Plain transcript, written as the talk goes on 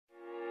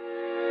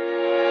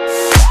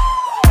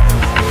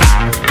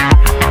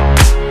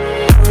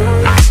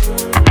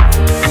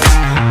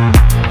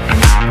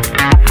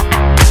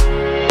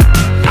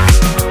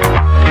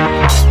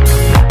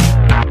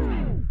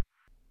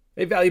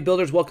Value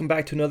Builders, welcome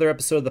back to another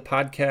episode of the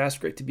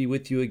podcast. Great to be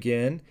with you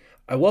again.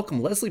 I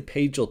welcome Leslie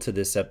Pagel to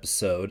this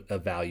episode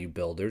of Value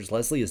Builders.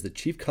 Leslie is the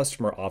Chief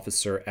Customer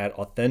Officer at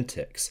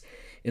Authentics.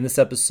 In this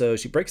episode,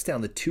 she breaks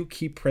down the two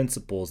key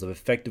principles of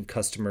effective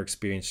customer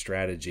experience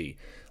strategy: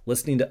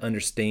 listening to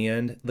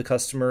understand the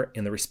customer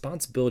and the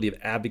responsibility of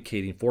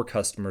advocating for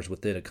customers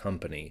within a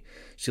company.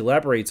 She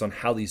elaborates on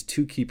how these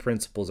two key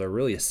principles are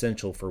really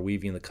essential for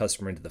weaving the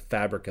customer into the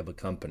fabric of a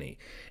company.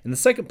 In the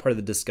second part of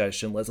the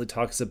discussion, Leslie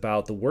talks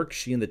about the work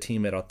she and the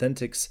team at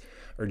Authentics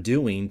are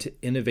doing to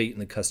innovate in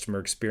the customer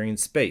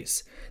experience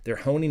space. They're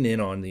honing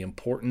in on the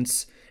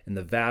importance and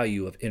the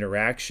value of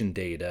interaction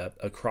data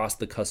across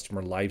the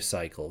customer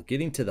lifecycle,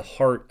 getting to the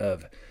heart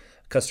of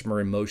customer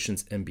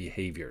emotions and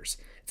behaviors.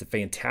 It's a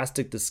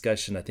fantastic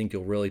discussion. I think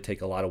you'll really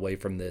take a lot away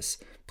from this.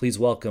 Please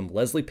welcome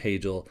Leslie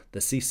Pagel, the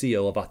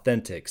CCO of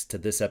Authentics, to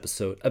this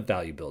episode of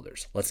Value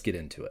Builders. Let's get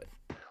into it.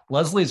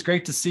 Leslie, it's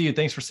great to see you.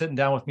 Thanks for sitting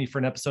down with me for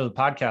an episode of the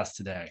podcast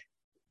today.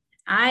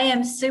 I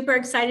am super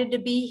excited to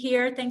be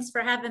here. Thanks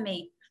for having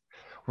me.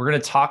 We're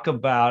going to talk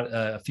about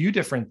a few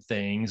different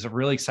things. I'm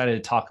really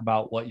excited to talk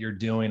about what you're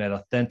doing at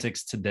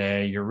Authentics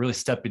today. You're really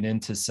stepping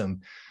into some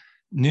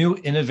new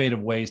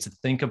innovative ways to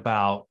think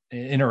about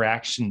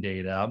interaction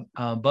data.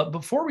 But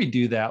before we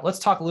do that, let's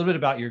talk a little bit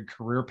about your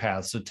career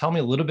path. So tell me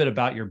a little bit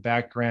about your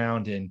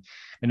background. And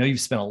I know you've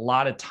spent a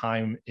lot of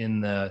time in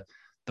the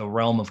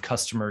realm of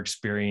customer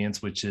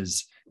experience, which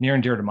is near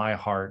and dear to my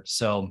heart.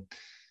 So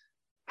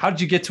how did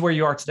you get to where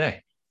you are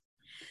today?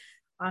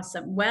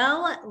 Awesome.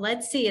 Well,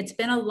 let's see. It's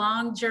been a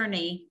long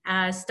journey.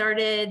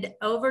 Started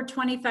over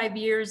 25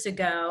 years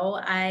ago.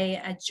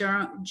 I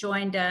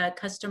joined a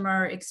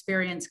customer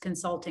experience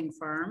consulting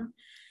firm.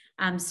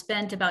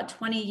 Spent about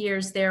 20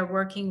 years there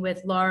working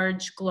with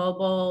large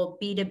global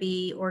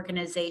B2B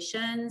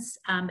organizations,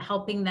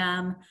 helping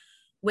them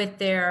with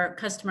their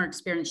customer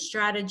experience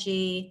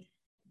strategy,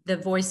 the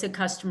voice of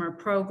customer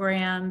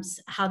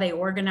programs, how they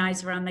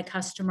organize around the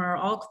customer,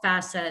 all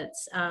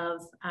facets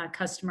of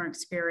customer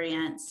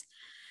experience.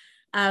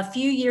 A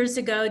few years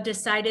ago,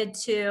 decided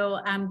to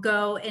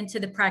go into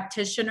the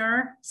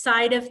practitioner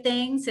side of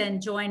things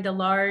and joined a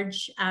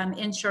large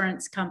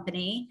insurance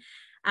company,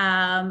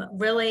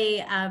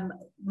 really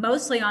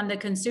mostly on the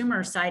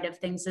consumer side of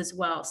things as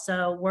well.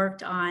 So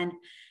worked on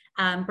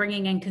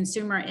bringing in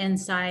consumer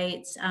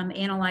insights,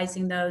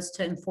 analyzing those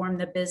to inform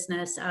the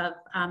business of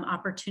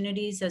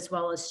opportunities as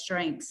well as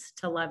strengths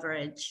to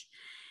leverage.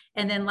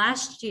 And then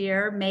last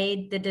year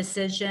made the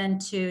decision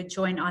to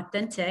join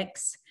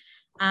Authentics,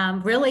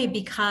 really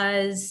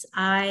because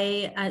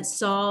I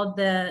saw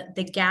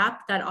the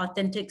gap that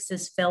Authentics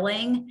is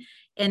filling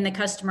in the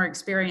customer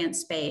experience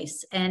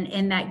space. And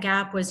in that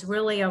gap was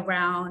really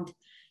around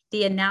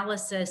the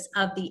analysis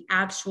of the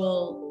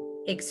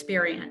actual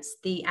experience,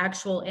 the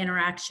actual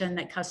interaction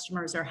that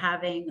customers are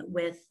having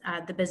with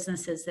the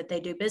businesses that they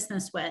do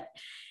business with.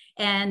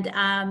 And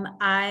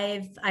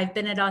I've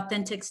been at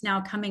Authentics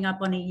now coming up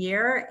on a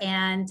year,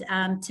 and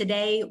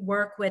today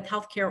work with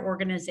healthcare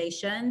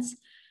organizations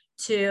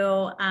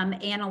to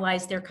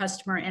analyze their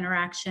customer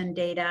interaction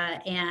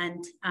data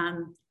and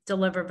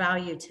deliver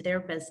value to their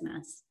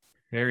business.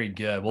 Very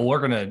good. Well, we're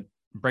going to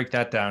break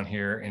that down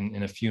here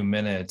in a few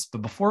minutes.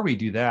 But before we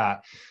do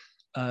that,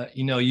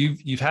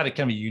 you've had a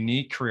kind of a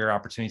unique career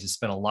opportunity to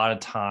spend a lot of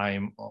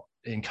time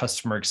in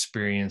customer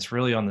experience,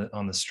 really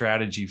on the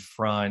strategy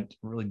front,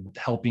 really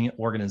helping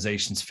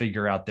organizations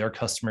figure out their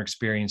customer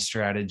experience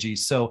strategy.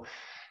 So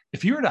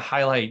if you were to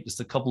highlight just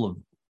a couple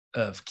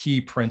of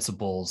key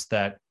principles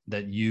that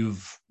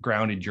you've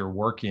grounded your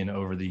work in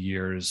over the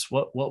years,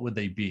 what would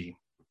they be?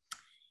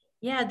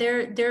 Yeah,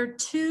 there are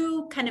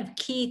two kind of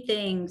key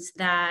things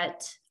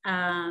that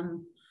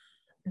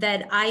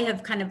that I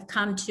have kind of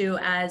come to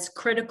as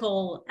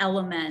critical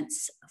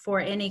elements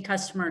for any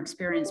customer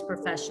experience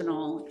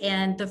professional.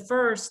 And the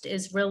first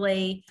is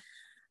really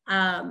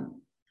on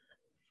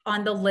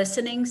the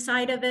listening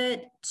side of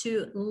it,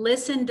 to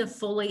listen to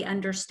fully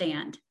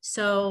understand.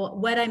 So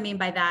what I mean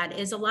by that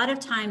is a lot of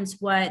times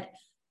what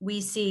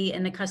we see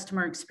in the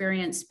customer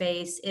experience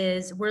space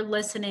is we're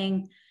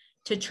listening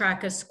to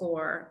track a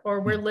score,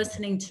 or we're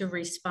listening to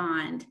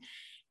respond.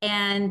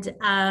 And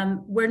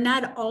we're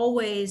not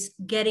always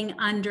getting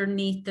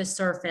underneath the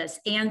surface,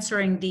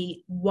 answering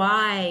the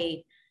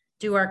why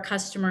do our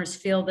customers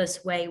feel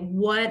this way?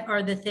 What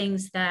are the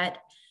things that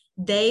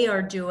they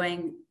are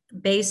doing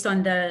based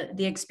on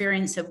the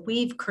experience that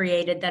we've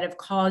created that have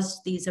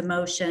caused these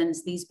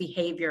emotions, these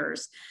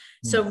behaviors?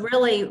 So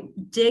really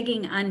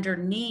digging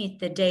underneath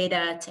the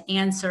data to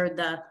answer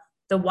the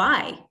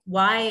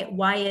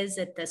why is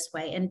it this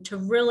way? And to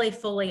really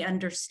fully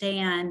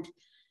understand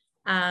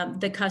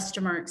the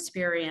customer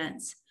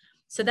experience.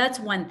 So that's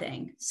one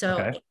thing.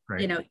 So,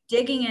 okay,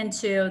 digging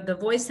into the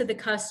voice of the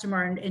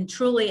customer in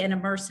truly an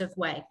immersive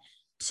way.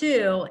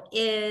 Two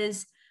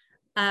is,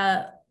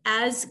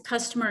 as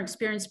customer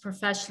experience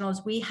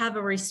professionals, we have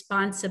a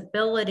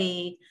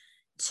responsibility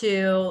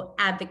to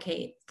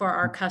advocate for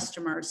our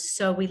customers.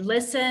 So we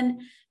listen,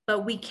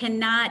 but we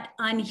cannot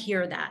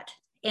unhear that.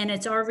 And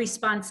it's our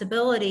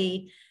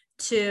responsibility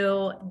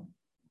to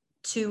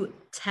to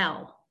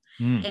tell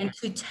Mm. and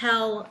to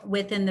tell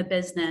within the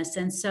business.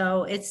 And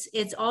so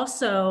it's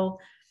also,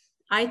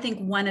 I think,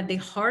 one of the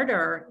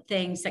harder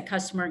things that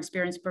customer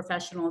experience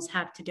professionals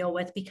have to deal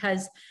with,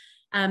 because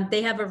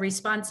they have a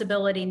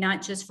responsibility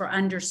not just for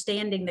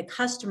understanding the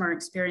customer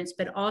experience,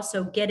 but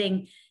also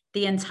getting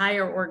the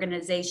entire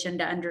organization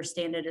to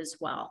understand it as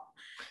well.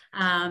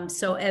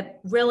 So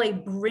really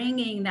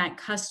bringing that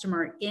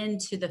customer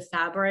into the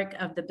fabric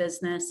of the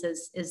business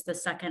is the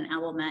second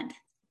element.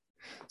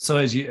 So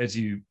as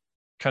you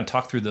kind of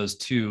talk through those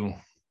two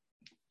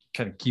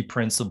kind of key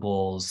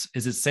principles,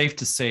 is it safe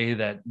to say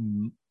that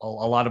a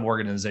lot of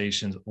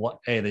organizations,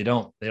 they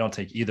don't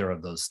take either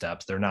of those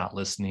steps? They're not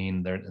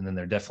listening, and then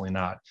they're definitely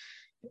not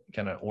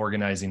kind of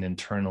organizing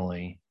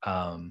internally.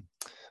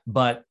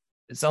 But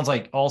it sounds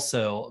like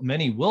also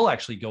many will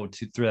actually go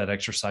through that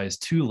exercise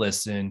to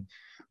listen.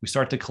 We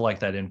start to collect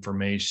that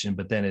information,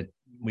 but then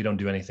we don't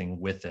do anything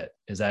with it.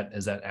 Is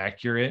that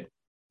accurate?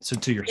 So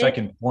to your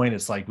second point,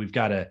 it's like we've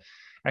got to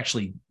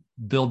actually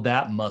build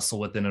that muscle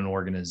within an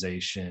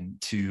organization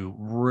to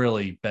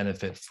really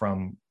benefit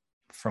from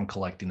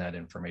collecting that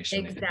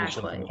information.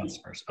 Exactly. From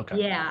customers. Okay.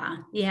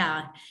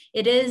 Yeah.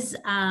 It is.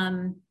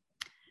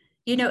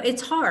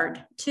 It's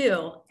hard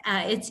too.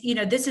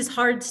 This is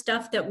hard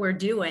stuff that we're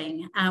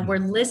doing. We're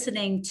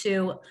listening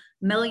to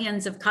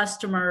millions of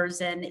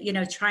customers and,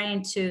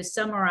 trying to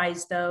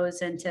summarize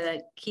those into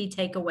key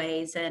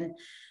takeaways. And,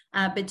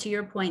 but to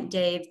your point,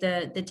 Dave,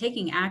 the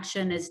taking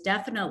action is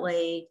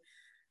definitely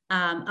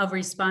a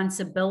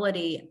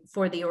responsibility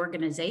for the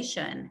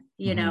organization.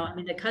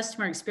 The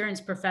customer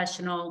experience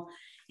professional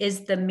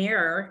is the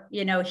mirror.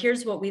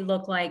 Here's what we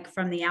look like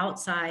from the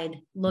outside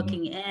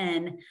looking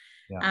in.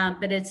 Yeah.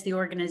 But it's the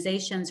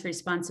organization's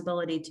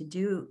responsibility to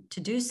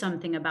do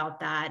something about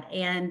that.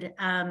 And,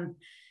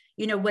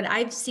 what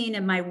I've seen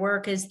in my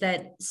work is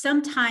that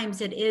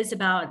sometimes it is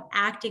about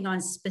acting on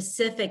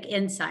specific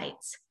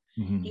insights.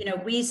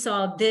 We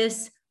saw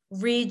this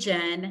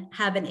region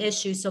have an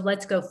issue, so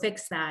let's go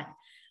fix that.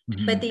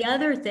 But the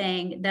other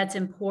thing that's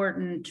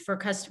important for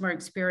customer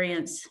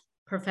experience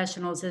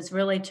professionals is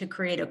really to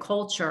create a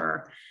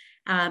culture.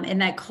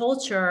 And that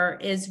culture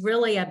is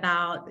really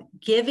about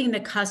giving the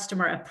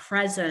customer a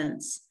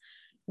presence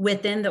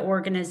within the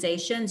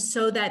organization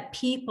so that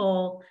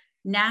people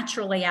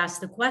naturally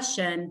ask the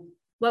question,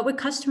 what would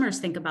customers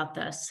think about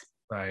this?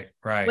 Right.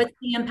 What's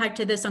the impact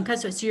of this on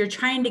customers? So you're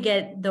trying to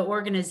get the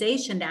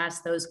organization to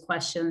ask those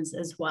questions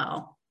as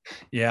well.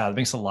 Yeah, it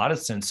makes a lot of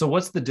sense. So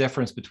what's the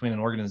difference between an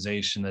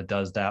organization that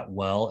does that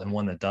well and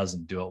one that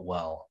doesn't do it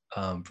well,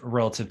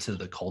 relative to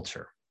the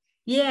culture?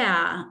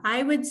 Yeah,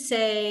 I would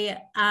say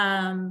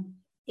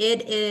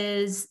it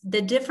is,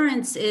 the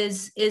difference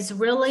is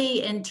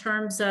really in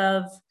terms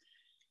of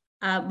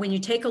when you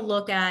take a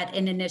look at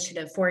an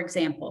initiative, for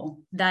example,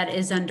 that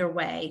is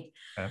underway,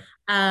 okay.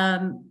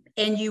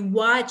 And you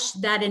watch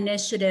that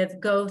initiative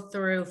go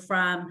through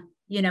from,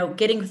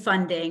 getting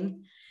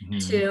funding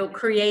to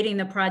creating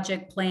the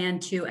project plan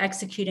to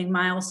executing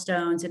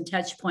milestones and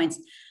touch points.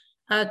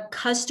 A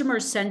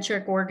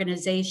customer-centric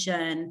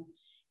organization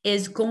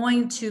is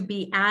going to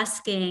be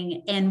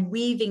asking and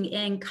weaving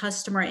in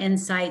customer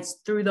insights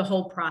through the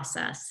whole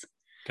process.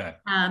 Okay.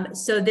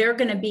 So they're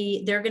going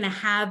to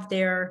have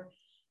their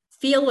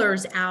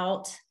feelers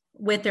out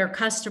with their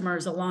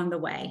customers along the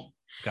way.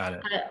 Got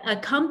it. A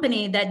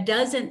company that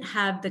doesn't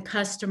have the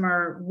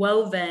customer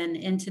woven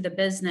into the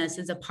business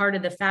as a part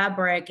of the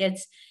fabric,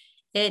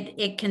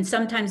 it can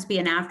sometimes be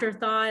an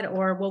afterthought,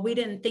 or, well, we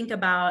didn't think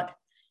about,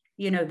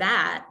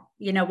 that.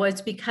 Well,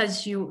 it's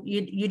because you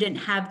didn't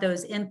have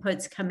those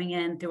inputs coming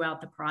in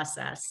throughout the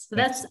process. So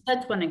that's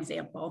one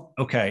example.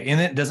 Okay.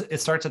 And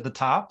it starts at the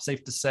top,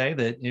 safe to say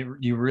that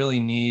you really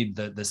need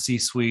the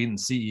C-suite and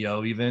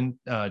CEO even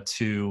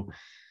to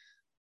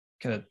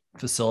kind of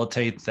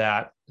facilitate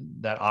that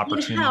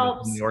opportunity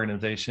in the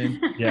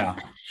organization. Yeah.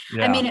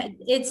 I mean,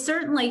 it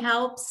certainly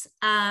helps.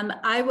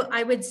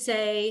 I would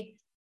say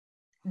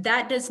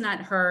that does not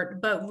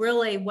hurt, but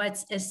really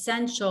what's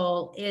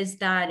essential is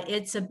that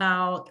it's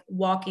about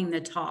walking the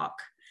talk.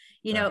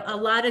 A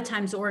lot of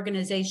times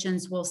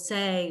organizations will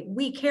say,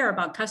 we care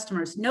about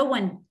customers. No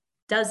one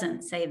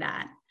doesn't say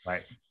that.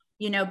 Right.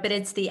 But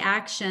it's the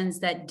actions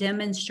that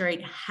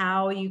demonstrate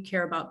how you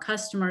care about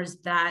customers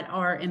that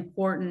are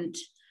important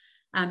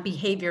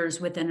behaviors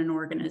within an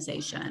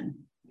organization.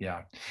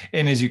 Yeah.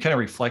 And as you kind of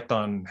reflect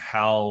on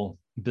how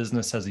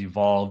business has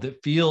evolved, it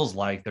feels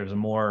like there's a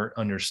more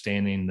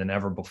understanding than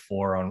ever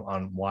before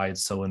on why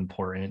it's so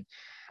important.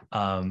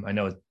 I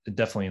know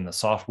definitely in the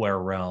software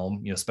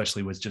realm,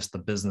 especially with just the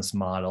business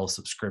model,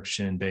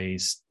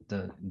 subscription-based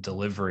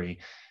delivery,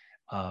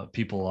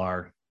 people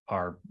are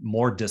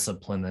more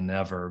disciplined than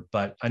ever.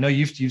 But I know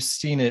you've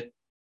seen it,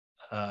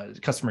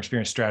 customer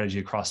experience strategy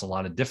across a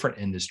lot of different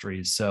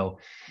industries. So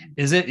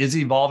is it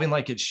evolving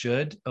like it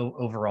should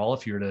overall,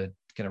 if you were to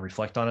kind of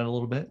reflect on it a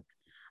little bit?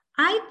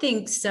 I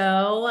think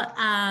so.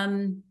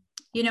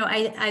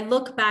 I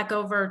look back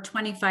over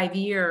 25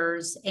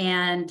 years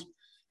and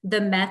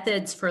the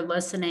methods for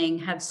listening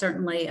have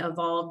certainly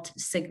evolved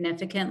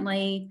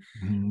significantly.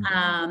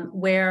 Mhm.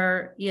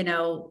 Where,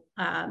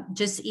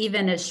 just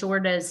even as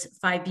short as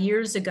 5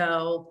 years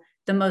ago,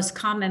 the most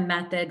common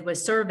method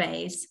was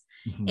surveys.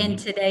 And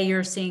Mhm. today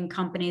you're seeing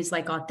companies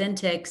like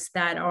Authentics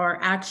that are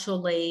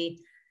actually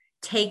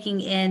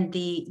taking in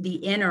the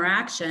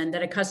interaction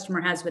that a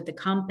customer has with the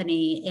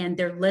company, and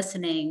they're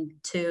listening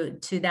to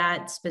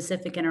that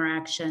specific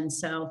interaction.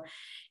 So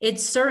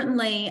it's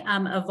certainly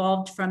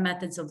evolved from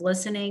methods of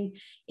listening.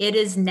 It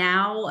is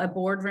now a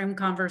boardroom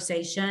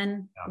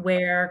conversation Yeah.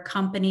 where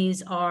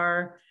companies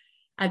are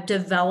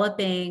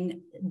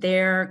developing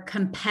their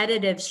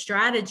competitive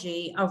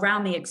strategy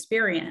around the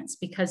experience,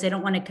 because they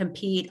don't want to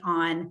compete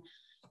on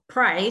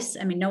price.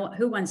 I mean,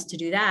 who wants to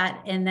do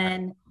that? And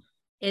then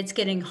it's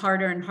getting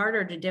harder and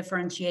harder to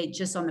differentiate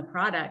just on the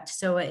product.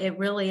 So it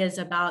really is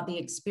about the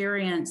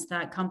experience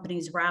that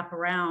companies wrap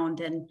around.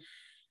 And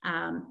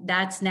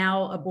that's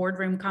now a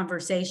boardroom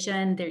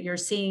conversation that you're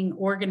seeing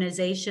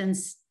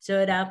organizations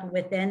stood up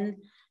within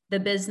the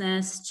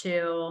business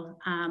to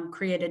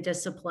create a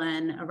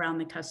discipline around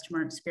the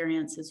customer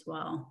experience as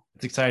well.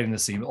 It's exciting to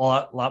see a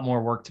lot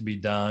more work to be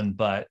done,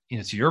 but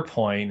to your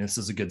point, this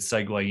is a good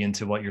segue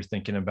into what you're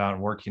thinking about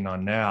and working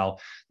on now.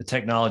 The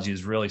technology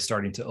is really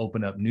starting to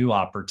open up new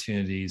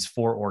opportunities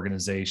for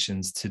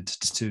organizations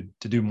to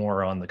do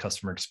more on the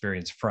customer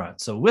experience front.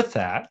 So with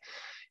that,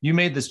 you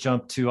made this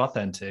jump to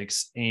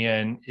Authentics,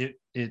 and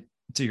it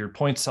to your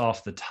points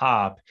off the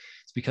top,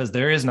 it's because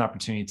there is an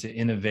opportunity to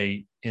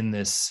innovate in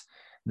this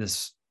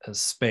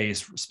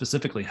space,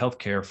 specifically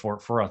healthcare for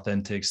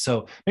Authentics.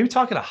 So maybe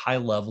talk at a high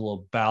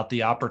level about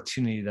the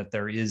opportunity that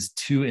there is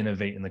to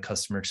innovate in the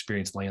customer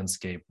experience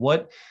landscape.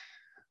 What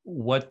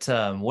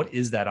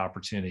is that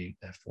opportunity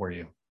for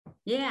you?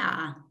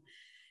 Yeah.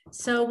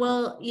 So,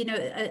 well,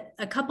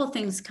 a couple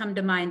things come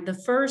to mind. The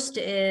first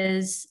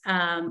is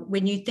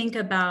when you think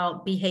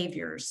about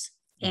behaviors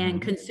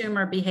and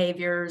consumer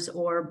behaviors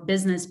or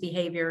business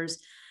behaviors,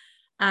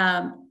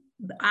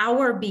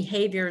 our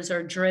behaviors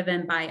are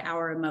driven by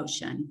our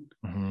emotion.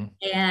 Mm-hmm.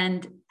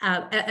 And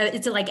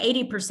it's like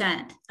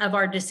 80% of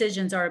our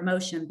decisions are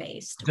emotion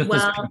based.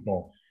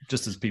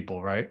 Just as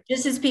people, right?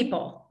 Just as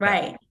people,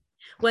 right? Yeah.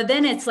 Well,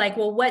 then it's like,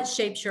 well, what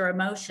shapes your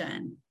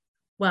emotion?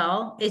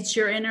 Well, it's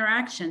your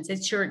interactions,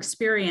 it's your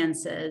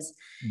experiences.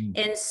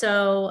 And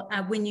so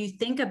when you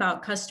think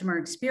about customer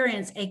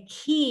experience, a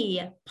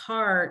key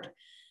part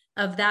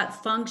of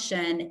that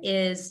function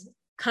is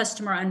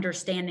customer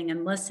understanding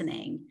and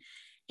listening.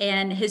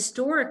 And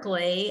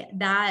historically,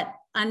 that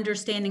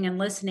understanding and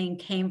listening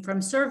came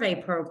from survey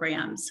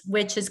programs,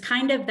 which is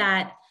kind of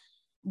that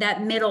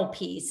middle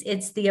piece.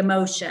 It's the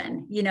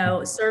emotion.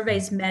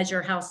 Surveys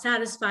measure how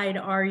satisfied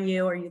are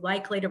you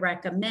likely to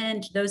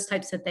recommend, those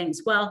types of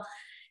things. Well,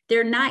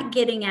 they're not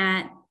getting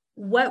at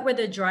what were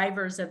the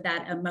drivers of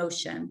that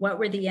emotion, what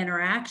were the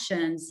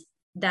interactions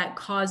that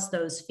caused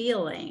those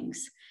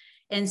feelings.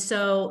 And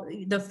so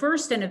the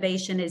first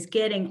innovation is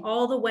getting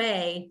all the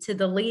way to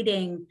the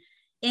leading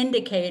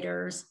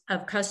indicators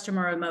of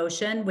customer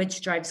emotion,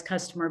 which drives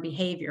customer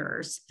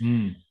behaviors.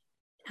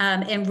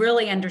 And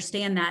really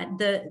understand that.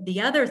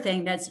 The other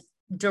thing that's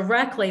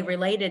directly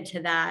related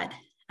to that,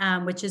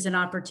 which is an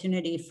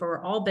opportunity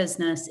for all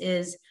business,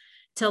 is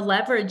to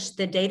leverage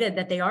the data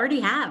that they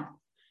already have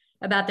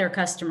about their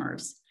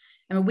customers.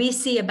 I mean, we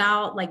see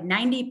about like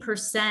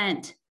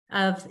 90%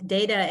 of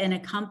data in a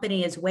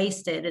company is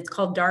wasted. It's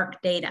called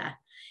dark data.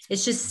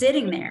 It's just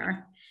sitting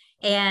there.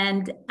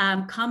 And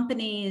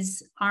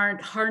companies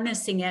aren't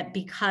harnessing it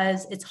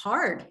because it's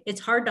hard.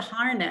 It's hard to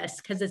harness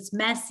because it's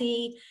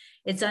messy,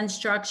 it's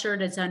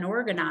unstructured, it's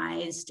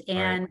unorganized.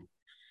 And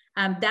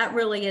that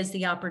really is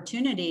the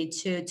opportunity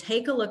to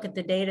take a look at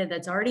the data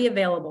that's already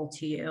available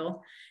to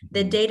you,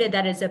 the data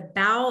that is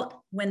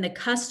about when the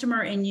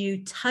customer and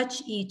you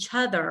touch each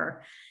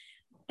other,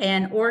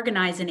 and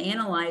organize and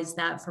analyze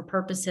that for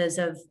purposes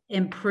of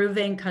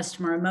improving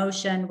customer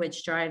emotion,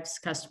 which drives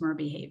customer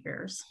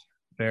behaviors.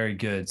 Very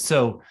good.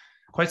 So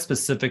quite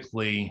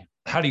specifically,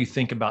 how do you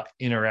think about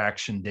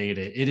interaction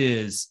data?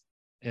 Is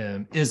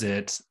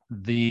it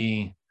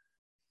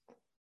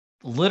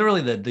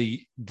literally the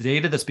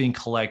data that's being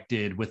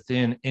collected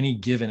within any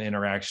given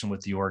interaction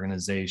with the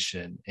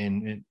organization?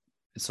 And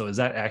so is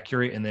that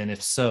accurate? And then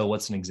if so,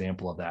 what's an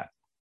example of that?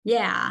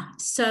 Yeah.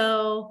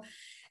 So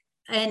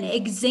an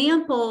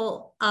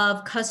example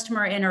of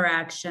customer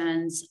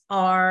interactions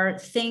are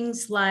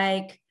things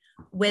like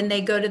when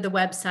they go to the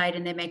website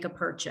and they make a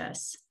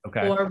purchase,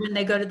 or when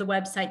they go to the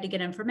website to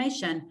get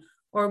information,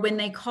 or when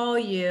they call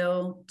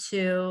you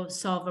to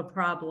solve a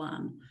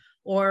problem,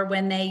 or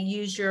when they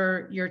use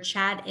your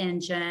chat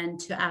engine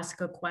to ask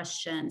a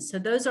question. So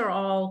those are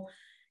all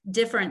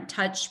different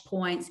touch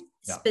points,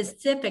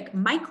 specific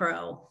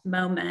micro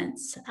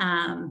moments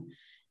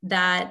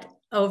that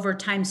over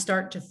time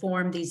start to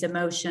form these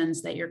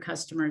emotions that your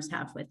customers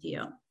have with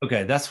you.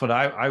 Okay, that's what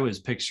I was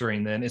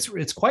picturing then.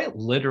 It's quite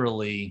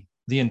literally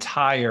the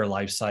entire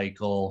life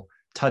cycle,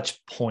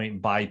 touch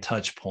point by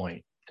touch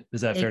point.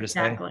 Is that fair to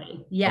say?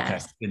 Exactly.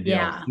 Yes. Okay, good deal.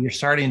 Yeah. You're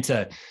starting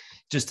to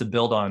just to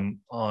build on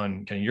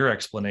kind of your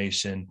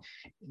explanation,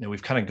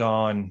 we've kind of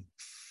gone,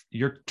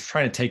 you're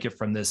trying to take it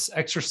from this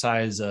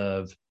exercise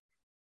of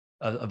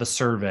a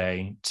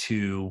survey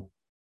to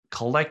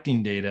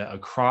collecting data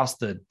across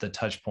the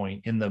touch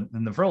point in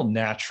the real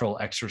natural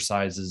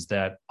exercises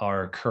that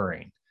are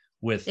occurring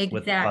with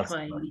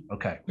Exactly.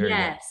 Okay. Very good.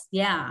 Yes.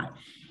 Yeah.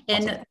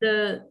 And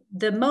Awesome.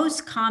 the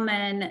most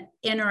common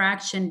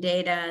interaction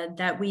data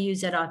that we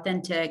use at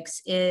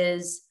Authentics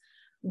is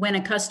when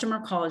a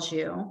customer calls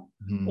you,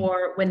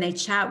 or when they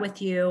chat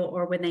with you,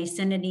 or when they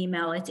send an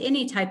email. It's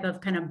any type of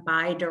kind of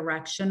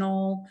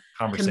bi-directional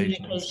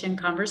communication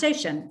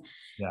conversation.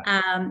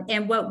 Yeah.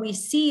 And what we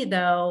see,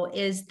 though,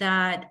 is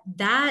that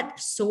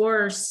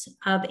source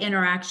of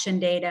interaction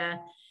data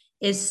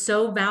is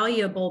so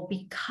valuable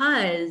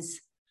because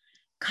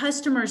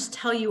customers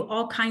tell you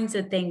all kinds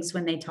of things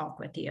when they talk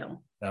with you.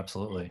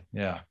 Absolutely.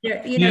 Yeah.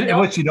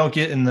 What you don't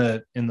get in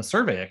the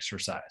survey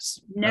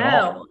exercise.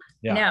 No.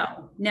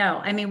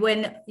 I mean,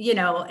 when,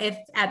 if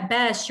at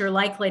best you're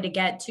likely to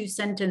get 2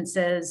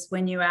 sentences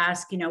when you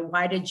ask,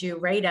 why did you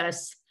rate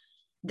us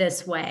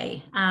this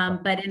way?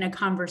 But in a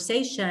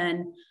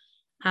conversation,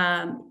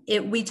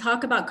 we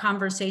talk about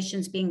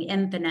conversations being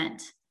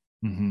infinite.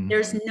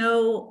 There's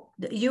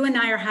you and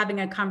I are having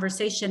a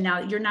conversation now.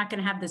 You're not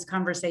going to have this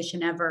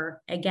conversation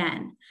ever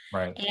again.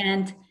 Right.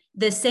 And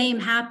the same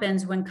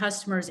happens when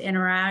customers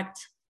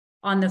interact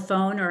on the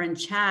phone or in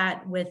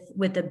chat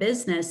with the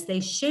business. They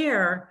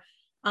share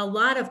a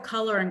lot of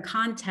color and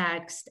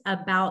context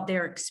about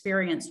their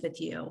experience with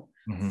you,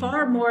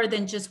 far more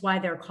than just why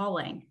they're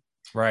calling.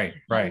 Right.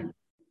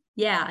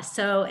 Yeah.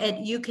 So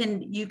you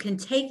can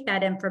take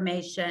that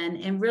information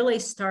and really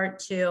start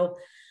to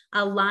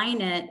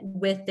align it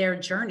with their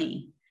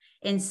journey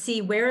and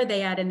see where are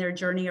they at in their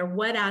journey, or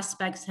what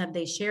aspects have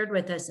they shared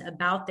with us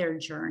about their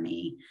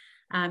journey.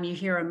 You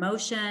hear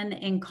emotion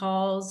in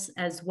calls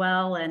as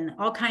well, and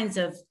all kinds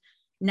of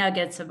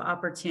nuggets of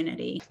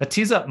opportunity. That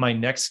tees up my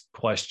next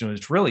question,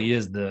 which really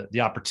is the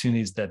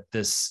opportunities that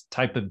this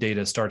type of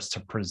data starts to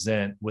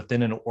present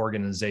within an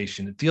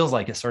organization. It feels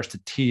like it starts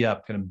to tee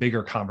up kind of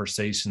bigger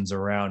conversations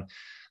around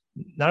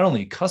not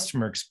only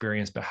customer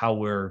experience, but how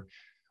we're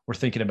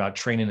thinking about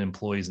training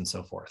employees and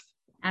so forth.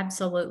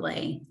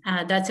 Absolutely.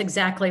 That's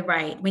exactly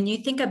right. When you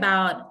think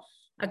about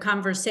a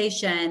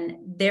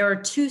conversation, there are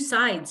 2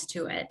 sides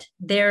to it.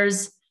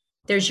 There's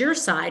your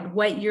side,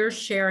 what you're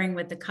sharing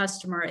with the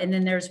customer, and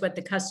then there's what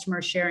the customer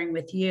is sharing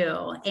with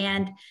you.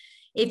 And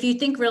if you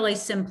think really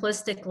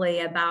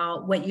simplistically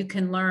about what you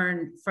can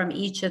learn from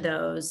each of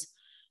those,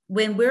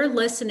 when we're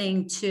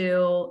listening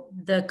to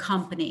the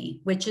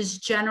company, which is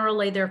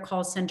generally their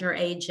call center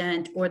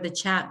agent or the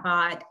chat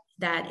bot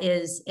that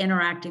is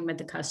interacting with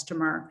the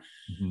customer,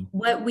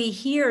 what we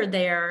hear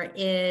there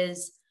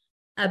is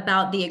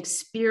about the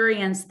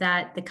experience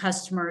that the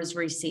customer is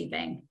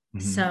receiving.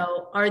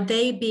 So are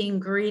they being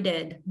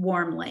greeted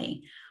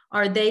warmly?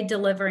 Are they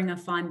delivering a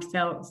fond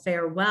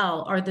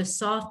farewell? Are the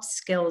soft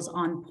skills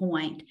on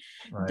point?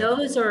 Right.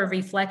 Those are a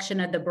reflection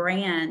of the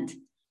brand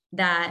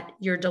that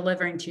you're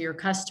delivering to your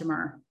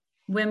customer.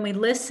 When we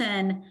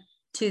listen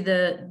to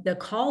the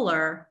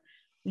caller,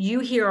 you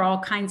hear all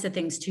kinds of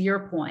things. To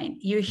your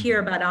point, you hear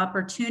about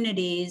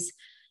opportunities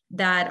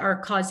that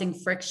are causing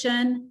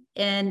friction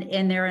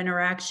in their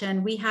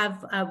interaction. We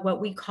have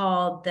what we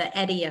call the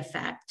eddy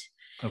effect.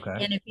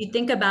 Okay. And if you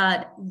think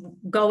about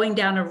going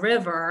down a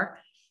river,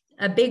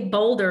 a big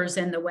boulder's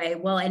in the way.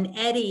 Well, an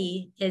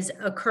eddy is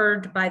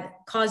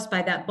caused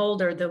by that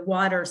boulder, the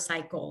water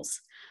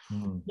cycles,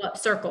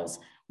 circles.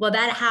 Well,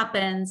 that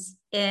happens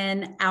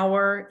in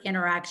our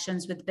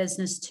interactions with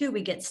business too.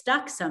 We get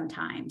stuck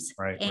sometimes.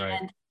 Right.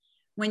 And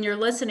when you're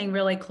listening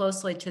really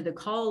closely to the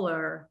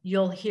caller,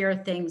 you'll hear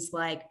things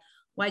like,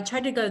 well, I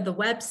tried to go to the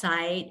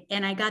website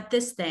and I got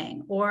this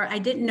thing, or I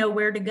didn't know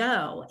where to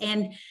go.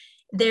 And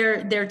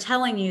they're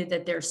telling you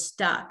that they're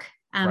stuck.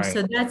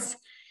 So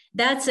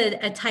that's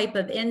a type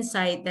of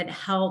insight that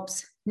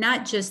helps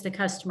not just the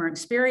customer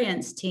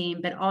experience team,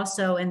 but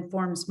also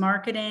informs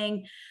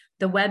marketing,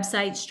 the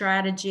website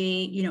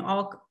strategy,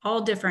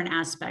 all different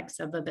aspects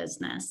of a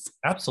business.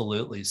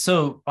 Absolutely.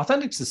 So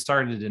Authentics has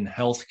started in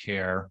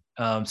healthcare.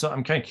 So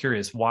I'm kind of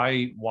curious,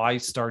 why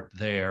start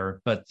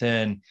there? But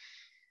then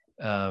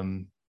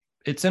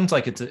it seems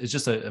like it's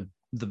just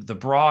the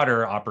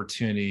broader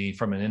opportunity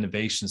from an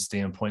innovation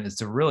standpoint is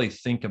to really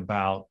think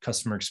about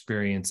customer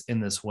experience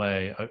in this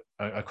way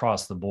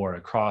across the board,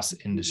 across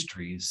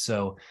industries.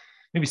 So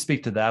maybe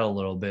speak to that a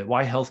little bit.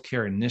 Why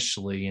healthcare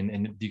initially?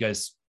 And do you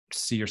guys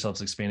see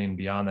yourselves expanding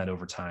beyond that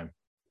over time?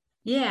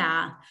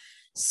 Yeah.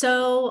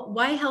 So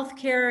why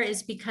healthcare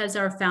is because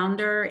our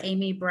founder,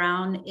 Amy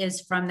Brown,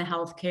 is from the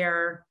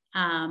healthcare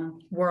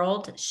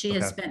world. She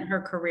has spent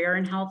her career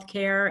in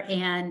healthcare,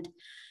 and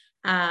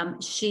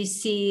she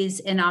sees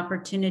an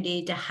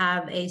opportunity to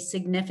have a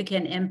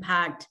significant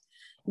impact,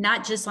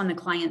 not just on the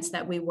clients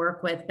that we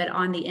work with, but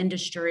on the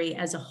industry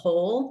as a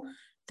whole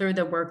through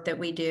the work that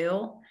we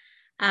do.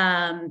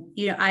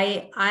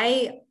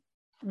 I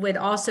would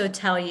also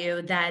tell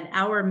you that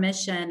our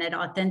mission at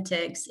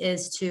Authentics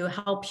is to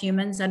help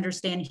humans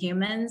understand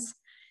humans.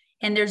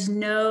 And there's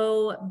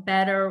no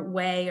better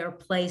way or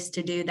place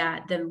to do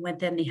that than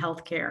within the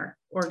healthcare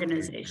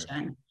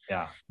organization.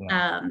 Yeah.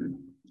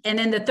 And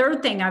then the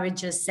third thing I would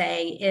just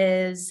say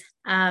is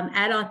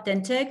at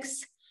Authentics,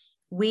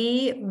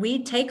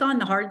 we take on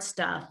the hard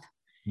stuff.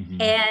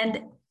 Mm-hmm.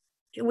 And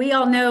we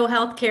all know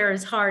healthcare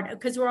is hard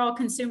because we're all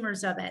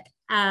consumers of it.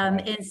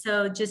 Right. And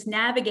so just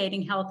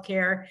navigating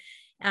healthcare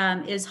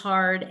is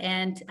hard.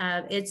 And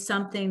it's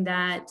something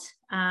that,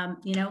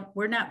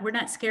 we're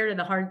not scared of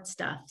the hard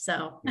stuff.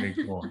 So very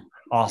cool.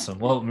 Awesome.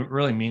 Well,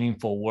 really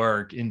meaningful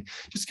work, and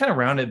just kind of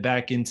round it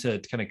back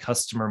into kind of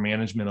customer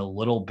management a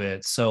little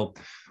bit. So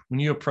when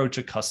you approach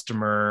a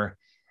customer,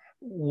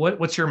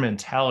 what's your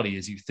mentality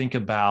as you think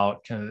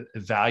about kind of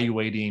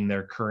evaluating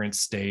their current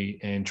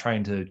state and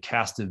trying to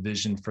cast a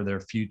vision for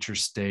their future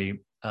state?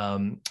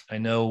 I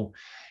know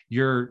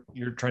you're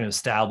trying to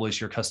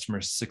establish your customer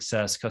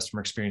success,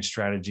 customer experience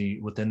strategy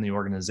within the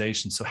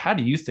organization. So how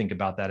do you think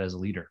about that as a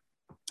leader?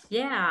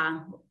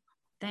 Yeah,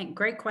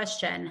 great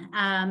question.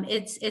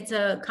 It's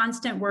a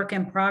constant work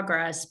in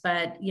progress,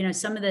 but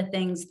some of the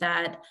things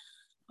that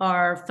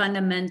are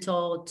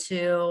fundamental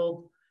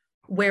to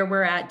where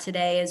we're at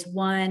today is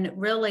one,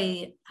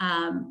 really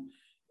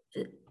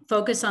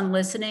focus on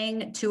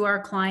listening to our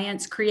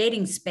clients,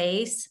 creating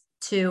space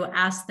to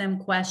ask them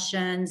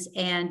questions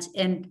and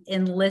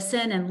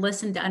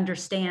listen to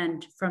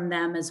understand from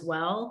them as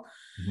well.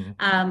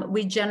 Mm-hmm.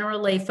 We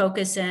generally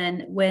focus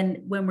in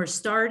when we're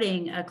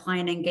starting a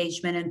client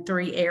engagement in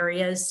 3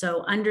 areas.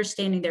 So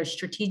understanding their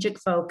strategic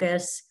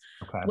focus,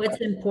 okay,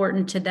 what's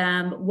important to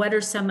them, what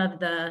are some of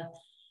the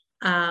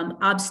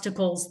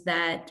obstacles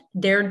that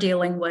they're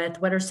dealing with,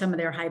 what are some of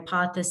their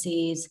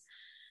hypotheses.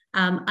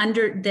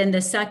 Then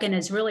the second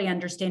is really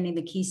understanding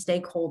the key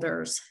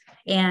stakeholders.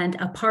 And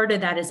a part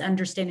of that is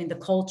understanding the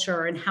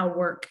culture and how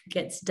work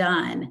gets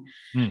done.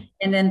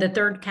 And then the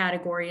third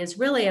category is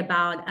really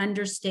about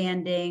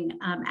understanding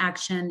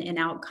action and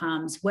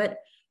outcomes.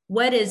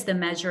 What is the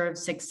measure of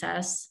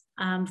success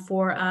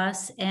for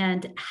us,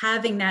 and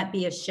having that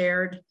be a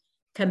shared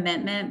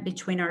commitment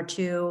between our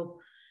 2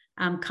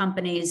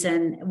 companies.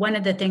 And one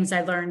of the things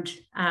I learned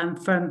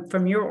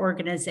from your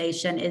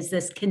organization is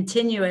this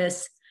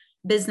continuous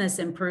business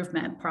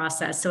improvement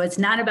process. So it's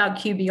not about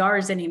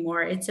QBRs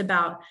anymore. It's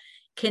about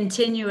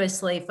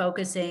continuously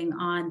focusing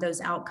on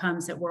those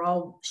outcomes that we're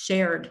all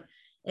shared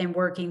and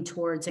working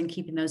towards, and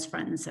keeping those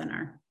front and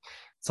center.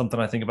 Something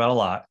I think about a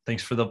lot.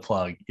 Thanks for the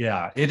plug.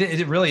 Yeah,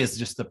 it really is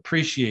just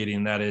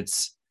appreciating that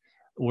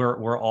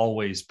we're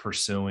always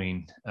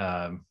pursuing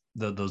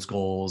those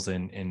goals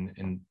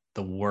and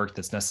the work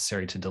that's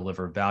necessary to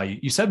deliver value.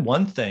 You said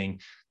one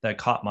thing that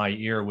caught my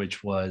ear,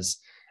 which was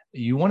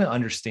you want to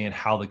understand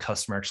how the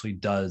customer actually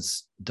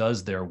does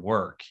their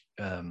work.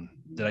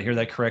 Did I hear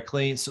that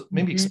correctly? So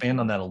maybe expand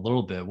on that a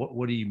little bit.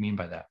 What do you mean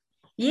by that?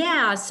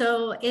 Yeah.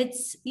 So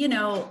it's,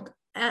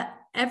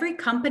 every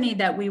company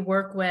that we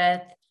work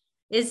with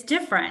is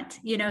different.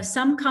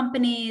 Some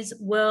companies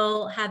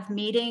will have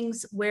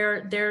meetings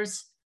where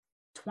there's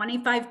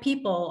 25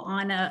 people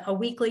on a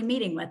weekly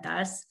meeting with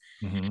us.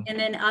 Mm-hmm. And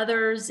then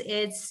others,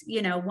 it's,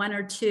 1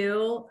 or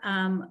 2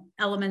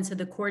 elements of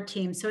the core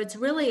team. So it's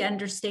really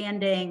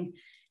understanding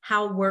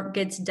how work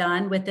gets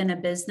done within a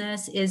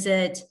business. Is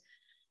it,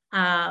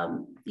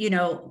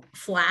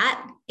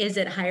 flat? Is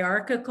it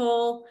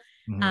hierarchical?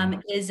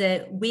 Mm-hmm. Is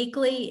it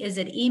weekly? Is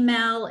it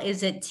email?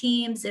 Is it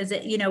Teams? Is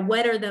it,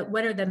 what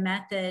are the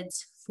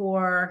methods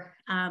for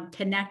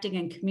connecting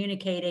and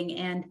communicating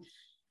and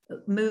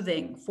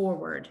moving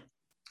forward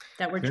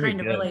that we're trying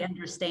to really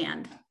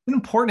understand? An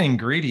important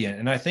ingredient.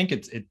 And I think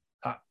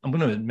I'm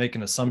going to make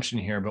an assumption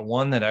here, but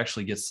one that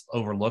actually gets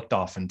overlooked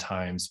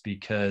oftentimes,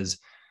 because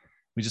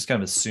we just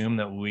kind of assume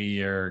that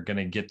we are going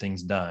to get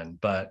things done,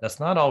 but that's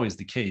not always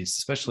the case,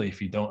 especially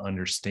if you don't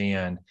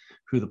understand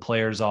who the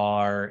players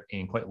are,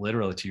 and quite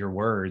literally, to your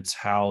words,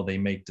 how they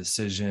make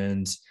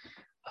decisions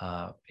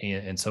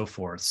and so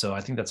forth. So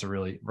I think that's a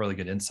really, really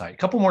good insight. A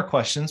couple more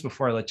questions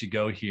before I let you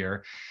go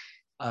here.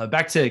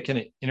 Back to kind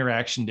of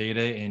interaction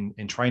data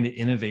and trying to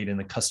innovate in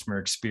the customer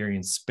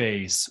experience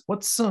space.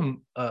 What's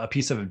a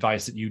piece of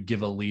advice that you'd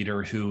give a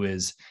leader who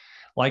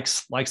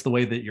likes the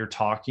way that you're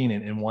talking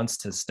and wants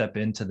to step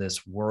into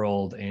this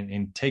world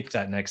and take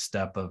that next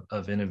step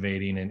of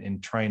innovating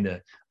and trying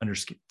to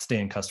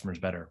understand customers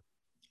better?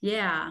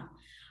 Yeah,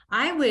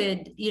 I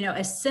would,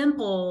 a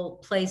simple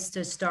place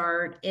to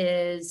start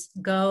is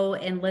go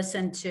and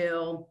listen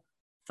to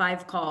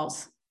 5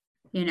 calls,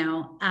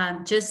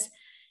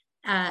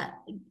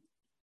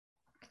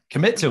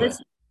 commit to it.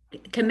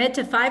 Commit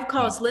to 5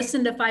 calls,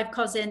 listen to 5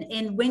 calls.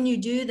 And when you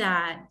do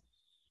that,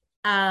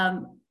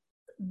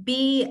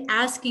 be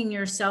asking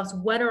yourselves,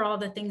 what are all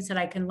the things that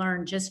I can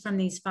learn just from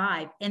these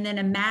 5? And then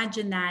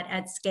imagine that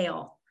at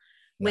scale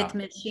with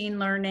machine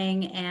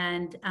learning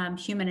and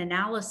human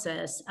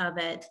analysis of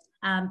it.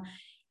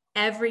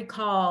 Every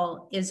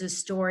call is a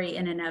story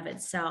in and of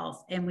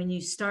itself. And when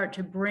you start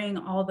to bring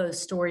all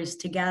those stories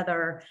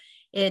together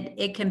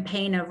it can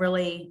paint a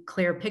really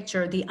clear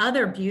picture. The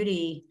other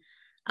beauty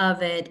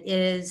of it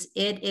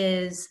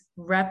is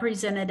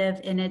representative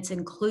and it's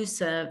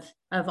inclusive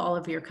of all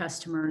of your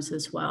customers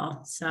as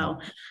well. So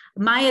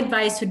my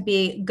advice would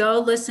be go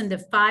listen to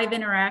 5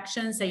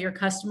 interactions that your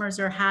customers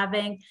are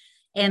having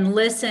and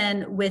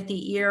listen with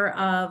the ear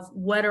of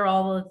what are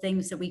all the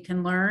things that we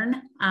can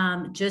learn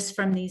just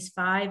from these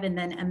 5, and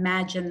then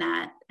imagine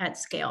that at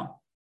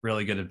scale.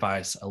 Really good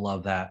advice. I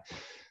love that.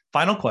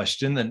 Final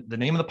question. The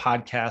name of the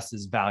podcast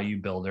is Value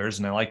Builders.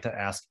 And I like to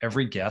ask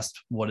every guest,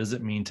 what does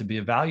it mean to be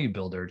a value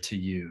builder to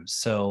you?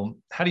 So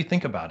how do you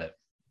think about it?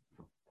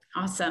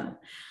 Awesome.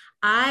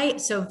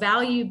 So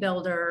value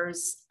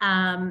builders,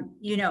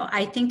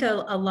 I think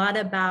a lot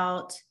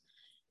about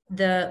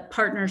the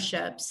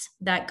partnerships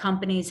that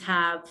companies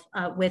have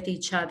with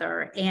each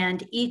other,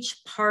 and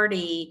each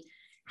party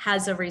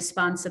has a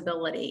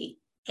responsibility.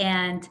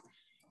 And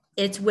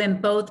it's when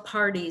both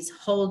parties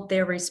hold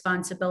their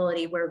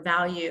responsibility where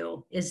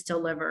value is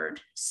delivered.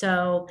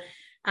 So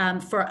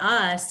for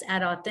us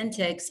at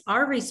Authentics,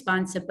 our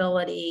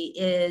responsibility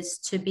is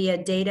to be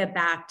a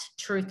data-backed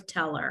truth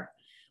teller.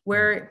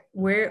 We're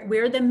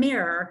the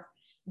mirror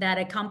that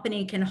a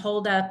company can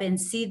hold up and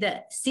see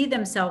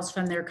themselves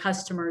from their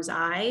customers'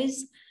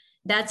 eyes.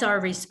 That's our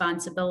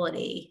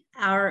responsibility.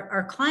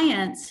 Our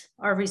clients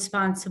are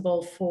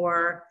responsible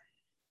for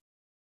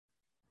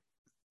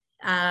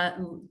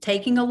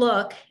taking a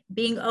look,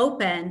 being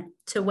open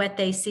to what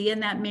they see in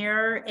that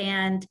mirror,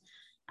 and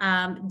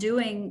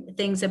doing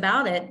things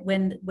about it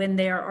when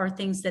there are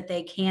things that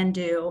they can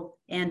do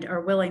and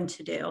are willing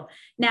to do.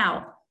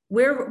 Now,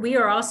 we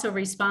are also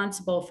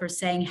responsible for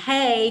saying,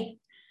 hey,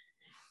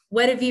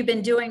 what have you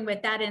been doing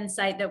with that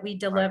insight that we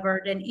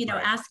delivered? And,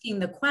 asking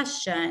the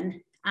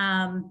question,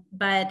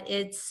 but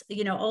it's,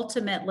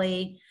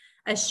 ultimately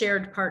a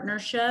shared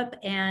partnership,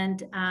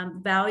 and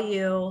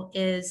value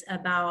is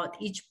about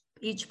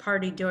each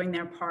party doing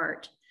their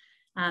part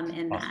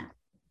in that.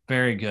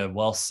 Very good.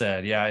 Well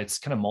said. Yeah. It's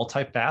kind of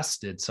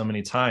multifaceted so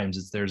many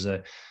times. There's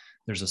a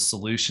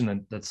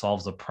solution that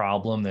solves a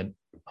problem that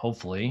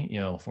hopefully,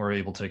 if we're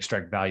able to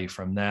extract value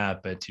from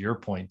that. But to your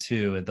point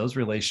too, those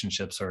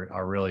relationships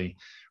are really,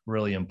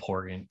 really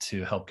important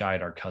to help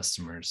guide our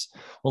customers.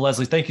 Well,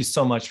 Leslie, thank you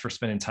so much for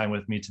spending time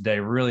with me today.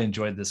 Really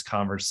enjoyed this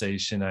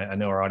conversation. I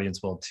know our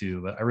audience will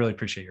too, but I really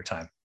appreciate your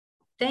time.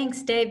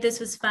 Thanks, Dave. This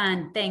was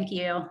fun. Thank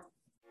you.